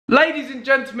Ladies and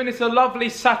gentlemen, it's a lovely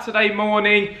Saturday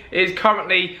morning. It is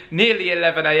currently nearly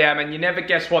 11 AM and you never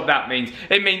guess what that means.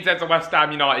 It means there's a West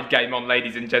Ham United game on,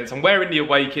 ladies and gents. I'm wearing the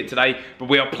away kit today, but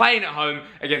we are playing at home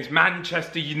against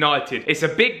Manchester United. It's a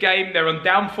big game. They're on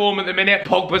down form at the minute.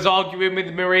 Pogba's arguing with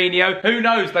Mourinho. Who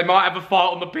knows? They might have a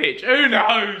fight on the pitch. Who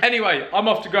knows? Anyway, I'm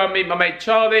off to go and meet my mate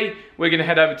Charlie. We're going to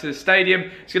head over to the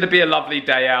stadium. It's going to be a lovely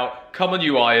day out. Come on,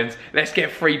 you Irons. Let's get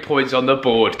 3 points on the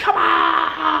board. Come on!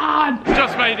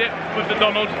 Just made it with the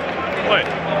Donald. Wait,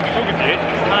 I'm talking to you.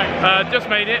 Hi. Just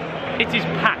made it. It is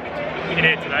packed in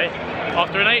here today.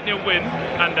 After an 8-0 win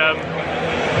and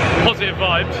positive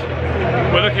vibes,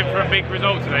 we're looking for a big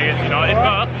result today against United,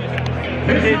 but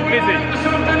it is busy.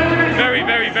 Very,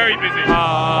 very, very busy.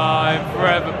 I'm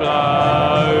forever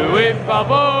blowing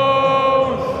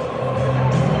bubbles.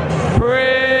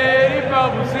 Pretty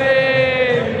bubbles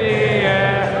in the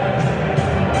air.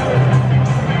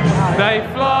 They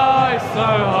fly so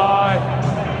high,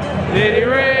 nearly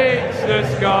reach the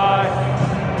sky.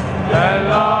 And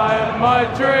like my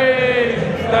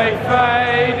dreams, they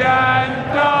fade and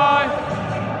die.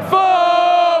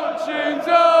 Fortune's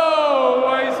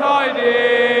always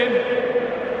hiding.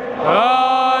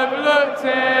 I've looked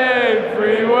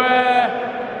everywhere.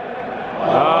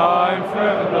 I'm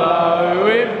forever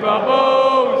blowing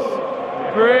bubbles,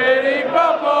 pretty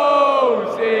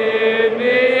bubbles in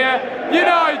the air.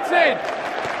 United!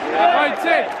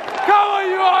 Come on,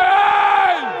 you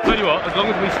Irons! Tell you what, as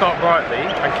long as we start brightly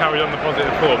and carry on the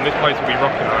positive form, this place will be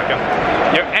rocking, I reckon.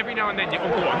 Every now and then, oh,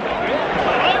 go on.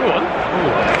 Go on.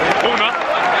 Corner.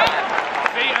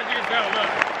 See, as you can tell,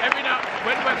 look. Every now,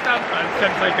 when West Ham fans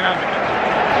tend to take an advocate,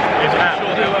 it's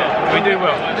sure do well. We do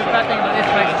well. The bad thing about this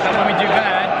place is that when we do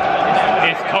bad,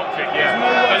 it's toxic, yeah.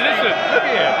 But listen, look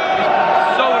here.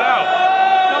 It's sold out.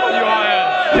 Come on, you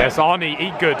Irons. Yes, Arnie,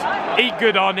 eat good. Eat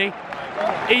good, Arnie.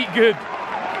 Eat good.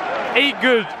 Eat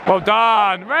good. Well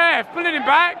done. Ref, pulling him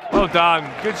back. Well done.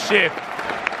 Good shift.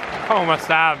 Come on, West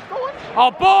Ham. Go on.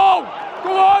 Oh, ball.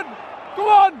 Go on. Go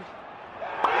on.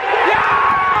 Yeah!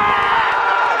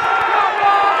 Come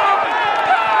on.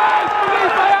 Yes!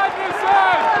 Felipe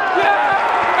Anderson. Yes!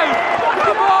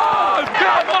 Come on.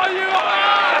 Come on, you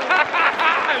Irons.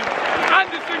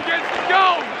 Anderson gets the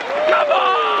goal. Come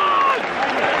on.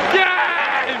 Yes!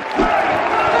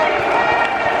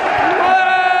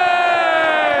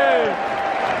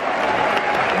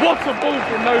 What a ball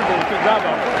from Noble to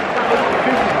Zaba.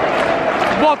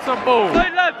 What a ball.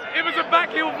 Hey lads, it was a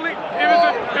backheel flick. It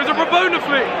was a Rabona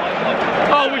flick.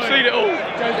 Oh, we've seen it all.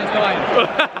 Jose's dying.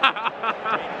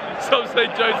 Some say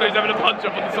Jose's having a punch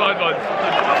up on the sidelines.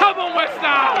 Come on, West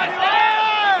Ham.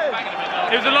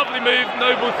 It was a lovely move.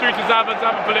 Noble through to Zaba.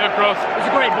 Zaba put it across. It was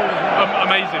a great ball.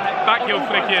 Amazing. Backheel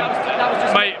flick in.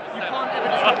 Mate,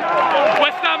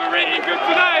 West Ham are really good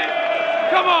today.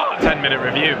 Come on! 10-minute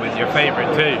review with your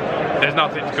favourite too. There's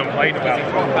nothing to complain about.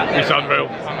 It's unreal.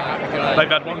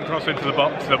 They've had one cross into the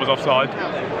box that was offside.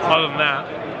 Other than that,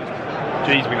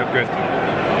 geez, we look good.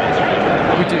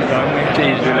 We do, don't we?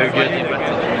 Geez, we look good.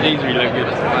 Geez, we look good.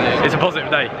 It's a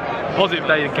positive day. Positive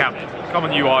day in camp. Come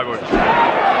on, you Irish.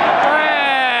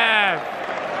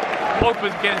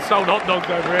 Pogba's getting sold hot dogs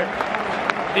over it.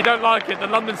 He don't like it. The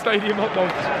London Stadium hot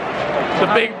dogs. The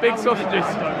big sausages.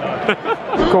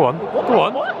 Go on, go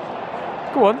on,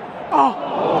 go on. Oh,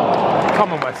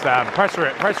 come on, West Ham. Pressure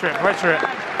it, pressure it, pressure it,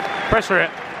 pressure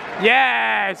it.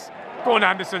 Yes. Go on,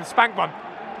 Anderson. Spank one.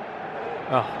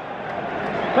 Oh.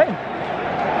 Hey.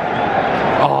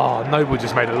 Oh, Noble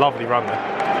just made a lovely run there.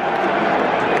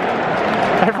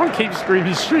 Everyone keeps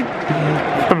screaming shoot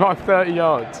from like 30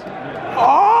 yards.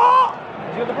 Oh!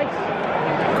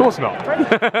 Of course not.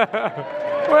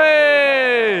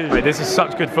 Wait, this is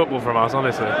such good football from us,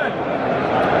 honestly.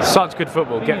 Such good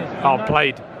football.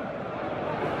 Played.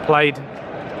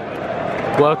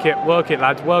 Work it,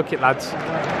 lads. Work it, lads.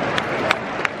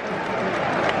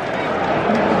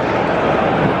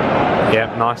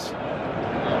 Yeah, nice.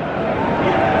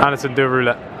 Anderson, do a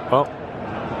roulette. Oh.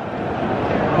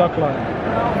 Block line.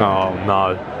 Oh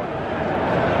no.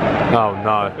 Oh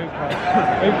no.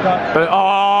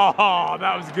 Oh,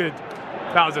 that was good.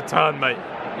 That was a turn, mate.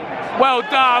 Well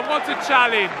done. What a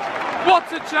challenge.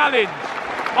 What a challenge.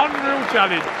 Unreal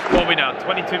challenge. What are we now?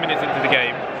 22 minutes into the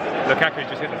game. Lukaku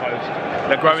just hit the post.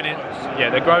 They're growing in. Yeah,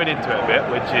 they're growing into it a bit,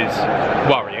 which is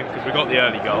worrying because we got the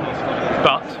early goal.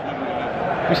 But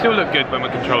we still look good when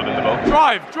we're controlling the ball.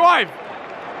 Drive, drive.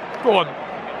 Go on.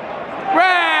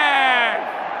 Where?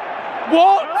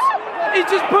 What? He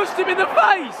just pushed him in the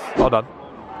face. Well done.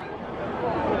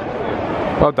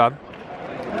 Well done.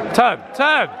 Turn,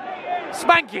 turn.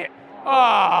 Spank it.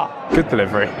 Ah, good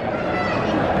delivery.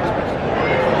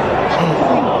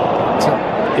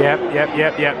 Yep.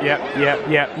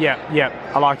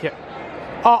 I like it.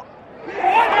 Oh.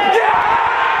 Yeah!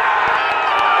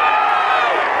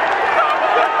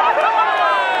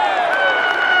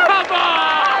 Come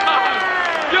on!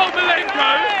 Yomelenko.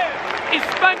 He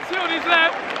spanks it on his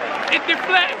left. It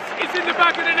deflects. It's in the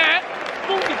back of the net.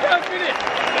 41st minute.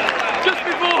 Just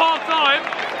before half time.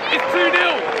 It's 2-0.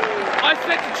 I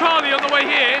said to Charlie on the way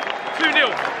here, 2-0.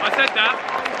 I said that.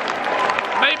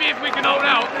 Maybe if we can hold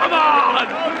out. Come on!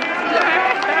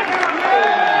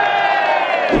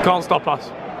 You can't stop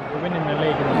us. We're winning the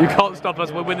league. You can't stop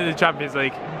us. We're winning the Champions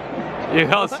League. You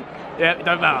can't. Yeah, it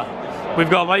don't matter. We've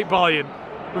got a late buy-in.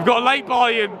 We've got a late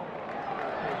buy-in.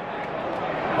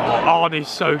 Oh, Arnie's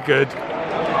so good.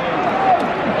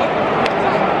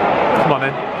 Come on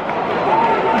then.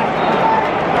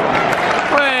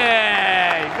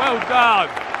 Hey, well done.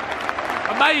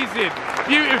 Amazing.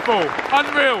 Beautiful.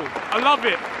 Unreal. I love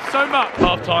it so much.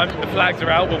 Half time, the flags are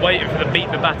out. We're waiting for the beat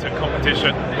the batter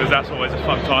competition because that's always a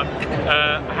fun time.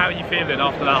 How are you feeling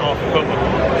after that half of football?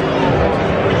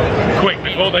 Quick,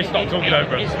 before they stop talking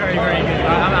over us. It's very, very good.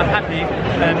 I'm happy.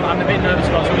 I'm a bit nervous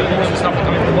about some of the stuff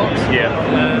coming from the box. Yeah.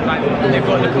 Like they've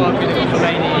got Lukaku, they've got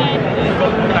Fellaini, they've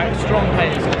got like strong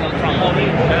players on front.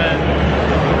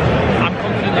 I'm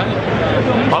confident though.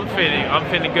 I'm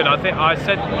feeling good. I think I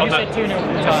said on You said 2-0 full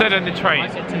time. I said on the train. I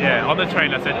said 2-0. Yeah, on the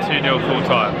train I said 2-0 full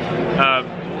time.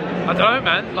 I don't know,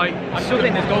 man. Like I still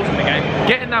think there's goals in the game.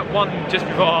 getting that one just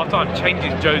before half time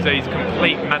changes Jose's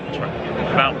complete mantra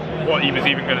about what he was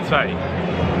even going to say.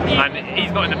 And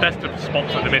he's not in the best of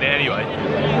spots at the minute anyway.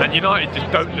 And United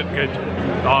just don't look good.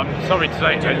 I'm sorry to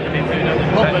say,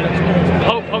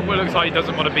 Pogba looks like he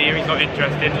doesn't want to be here. He's not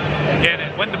interested.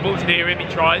 Again, when the ball's near him, he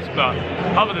tries. But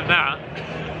other than that,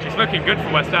 it's looking good for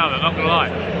West Ham. I'm not going to lie.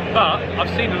 But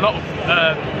I've seen a lot of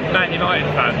Man United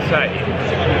fans say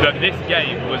that this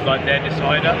game was like their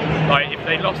decider. Like if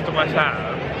they lost to West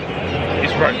Ham,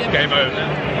 it's ropes, game over.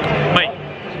 Mate,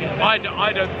 I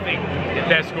don't think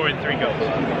they're scoring 3 goals.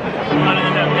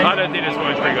 I don't think they're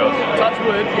scoring 3 goals. Touch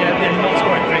wood, yeah, they're not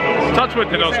scoring 3 goals. Touch wood,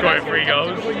 they're not scoring 3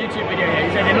 goals. YouTube video, yeah, he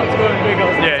said they're not scoring 3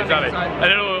 goals. Yeah, exactly. And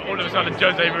then all of a sudden,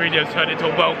 Jose Mourinho's turned into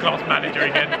a world-class manager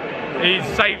again. He's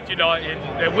saved United.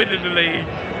 They're winning the league.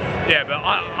 Yeah, but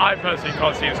I personally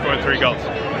can't see him scoring 3 goals.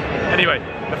 Anyway,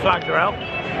 the flags are out.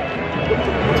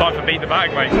 Time for beat the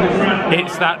bag, mate.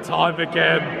 It's that time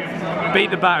again. Beat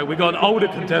the bag. We've got an older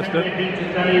contestant.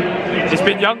 It's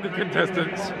been younger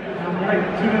contestants.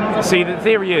 See, the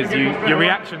theory is your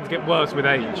reactions get worse with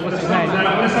age. What's his name?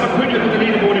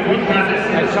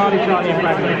 Charlie and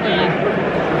Bradley.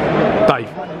 Dave.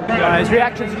 His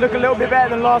reactions look a little bit better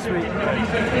than last week.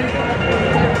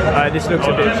 This looks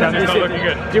a bit shabby. It's not looking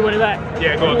good. Do you want it back?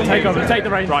 Yeah, go on. Take the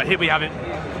reins. Right, here we have it.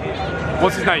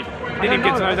 What's his name? Didn't even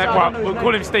get to know his name. Right, we'll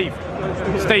call him Steve.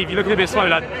 Steve, you're looking a bit slow,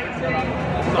 lad.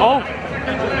 Oh!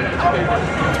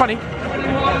 20,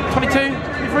 22,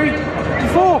 23,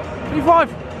 24, 25,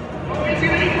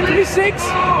 26.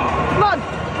 Come on!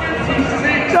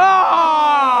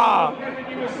 Ah!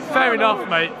 Fair enough,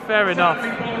 mate. Fair enough.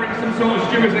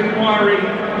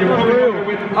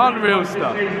 Unreal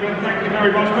stuff.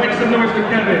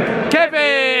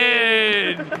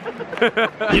 Kevin!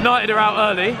 United are out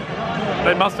early.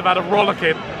 They must have had a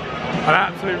rollicking, an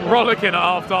absolute rollicking at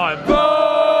half time.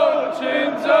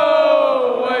 Fortune's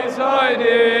always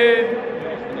hiding.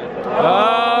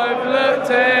 I've looked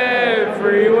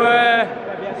everywhere.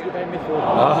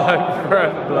 I'm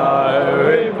from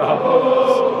blowing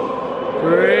bubbles,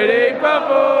 pretty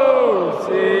bubbles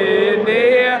in the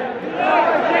air.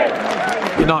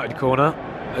 United corner.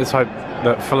 Let's hope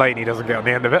that Fellaini doesn't get on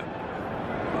the end of it.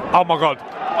 Oh my god!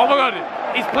 Oh my god!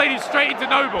 He's played it straight into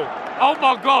Noble. Oh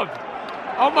my god!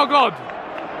 Oh my god!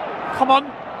 Come on,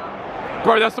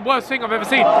 bro! That's the worst thing I've ever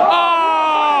seen.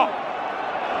 Oh!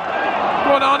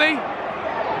 Go on, Arnie.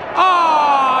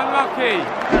 Oh, unlucky.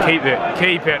 Keep it,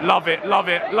 keep it. Love it, love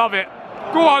it, love it.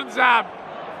 Go on, Zab.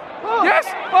 Yes!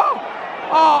 Oh!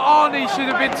 Oh, Arnie should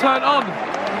have been turned on.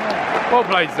 Well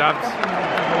played, Zabs.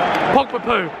 Pogba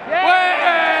poo. Way!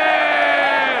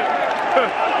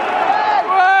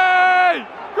 Way!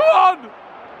 Go on!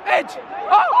 Edge!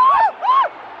 Oh!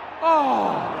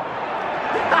 Oh!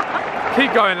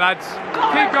 Keep going, lads.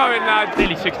 Keep going, lads.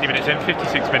 Nearly 60 minutes in,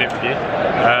 56-minute review.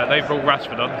 They've brought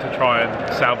Rashford on to try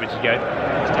and salvage the game.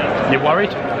 You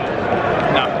worried?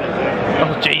 No.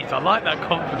 Oh, jeez, I like that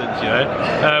confidence, you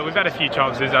know. We've had a few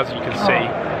chances, as you can see.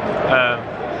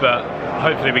 But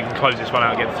hopefully we can close this one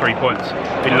out and get 3 points.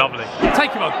 It'd be lovely.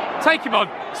 Take him on. Take him on.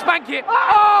 Spank it.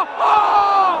 Oh!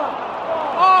 Oh!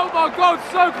 Oh, my God,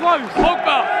 so close.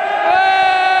 Pogba. Hey!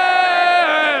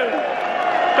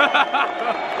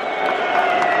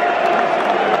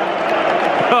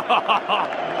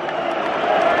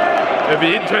 It'll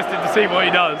be interesting to see what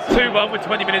he does. 2-1 with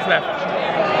 20 minutes left.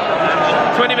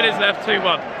 20 minutes left, 2-1.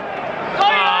 Oh,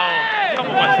 come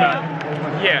on, West Ham.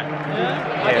 Yeah.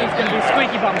 I think it's going to be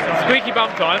squeaky bum time. Squeaky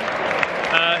bum time.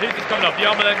 Who's just coming up?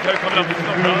 Yarmolenko coming up with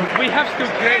some. We have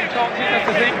still created chances, that's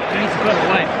the thing. We need to put them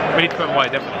away. We need to put them away,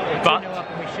 definitely. But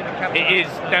it is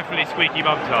definitely squeaky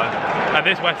bum time. And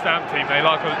this West Ham team, they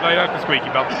like a squeaky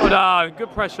bum. Well done,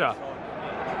 good pressure.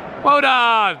 Well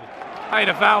done. Ain't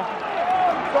a foul.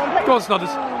 Go on,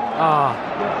 Snodders. Ah.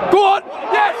 Go on!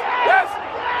 Yes! Yes!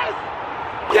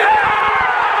 Yeah!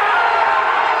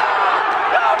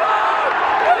 Come on!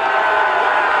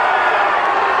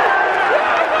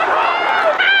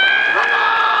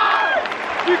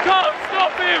 You can't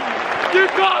stop him! You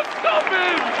can't stop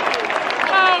him!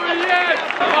 Oh yes!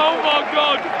 Oh my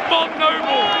God! Bob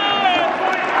Noble!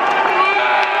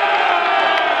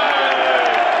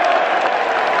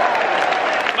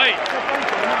 Mate,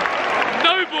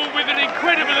 Noble with an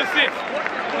incredible assist!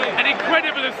 An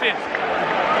incredible assist!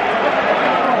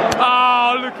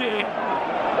 Oh, look at it!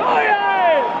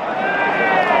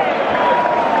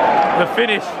 The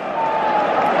finish!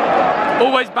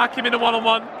 Always back him in a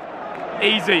one-on-one.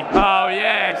 Easy. Oh,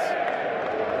 yes.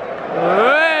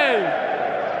 Hey.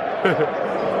 Hey.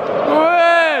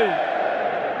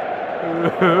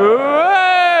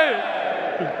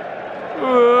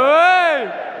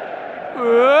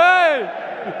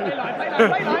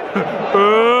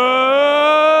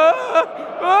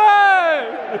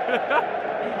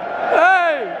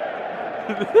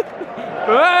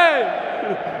 Hey.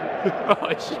 Oh,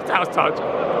 shit, that was touch.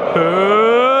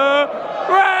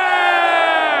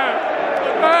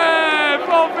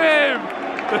 Off him!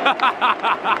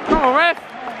 Come on, ref!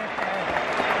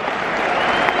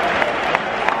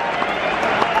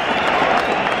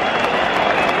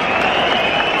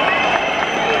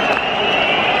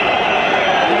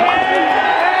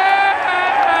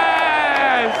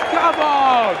 Yes! Come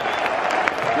on!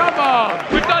 Come on!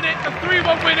 We've done it, a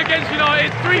 3-1 win against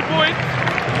United, 3 points.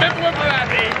 Remember when we were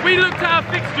at it? We looked at our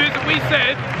fixtures and we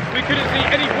said we couldn't see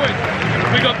any points.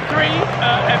 We got 3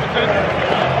 Everton,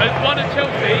 and 1 at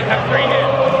Chelsea, and 3 here.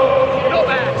 Not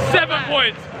bad. 7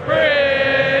 points.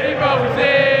 Pretty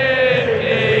rosy,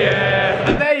 yeah.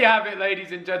 And there you have it,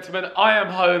 ladies and gentlemen. I am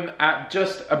home at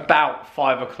just about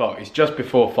 5 o'clock. It's just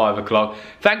before 5 o'clock.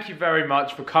 Thank you very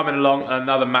much for coming along on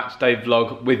another match day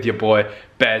vlog with your boy,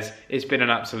 Bez. It's been an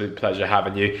absolute pleasure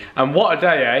having you. And what a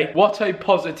day, eh? What a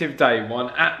positive day. One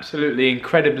absolutely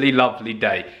incredibly lovely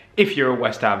day. If you're a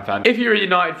West Ham fan. If you're a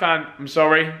United fan, I'm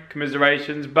sorry,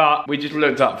 commiserations, but we just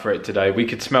looked up for it today. We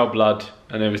could smell blood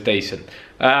and it was decent.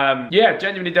 Yeah,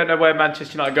 genuinely don't know where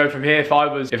Manchester United go from here. If I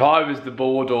was the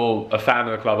board or a fan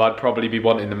of the club, I'd probably be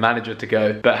wanting the manager to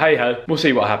go. But hey ho, we'll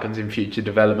see what happens in future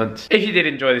developments. If you did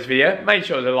enjoy this video, make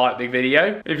sure to like the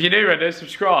video. If you're new around here,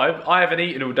 subscribe. I haven't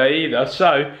eaten all day either,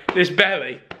 so this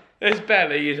belly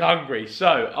is hungry.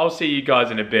 So I'll see you guys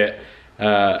in a bit.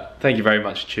 Thank you very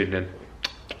much for tuning in.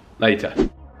 Later.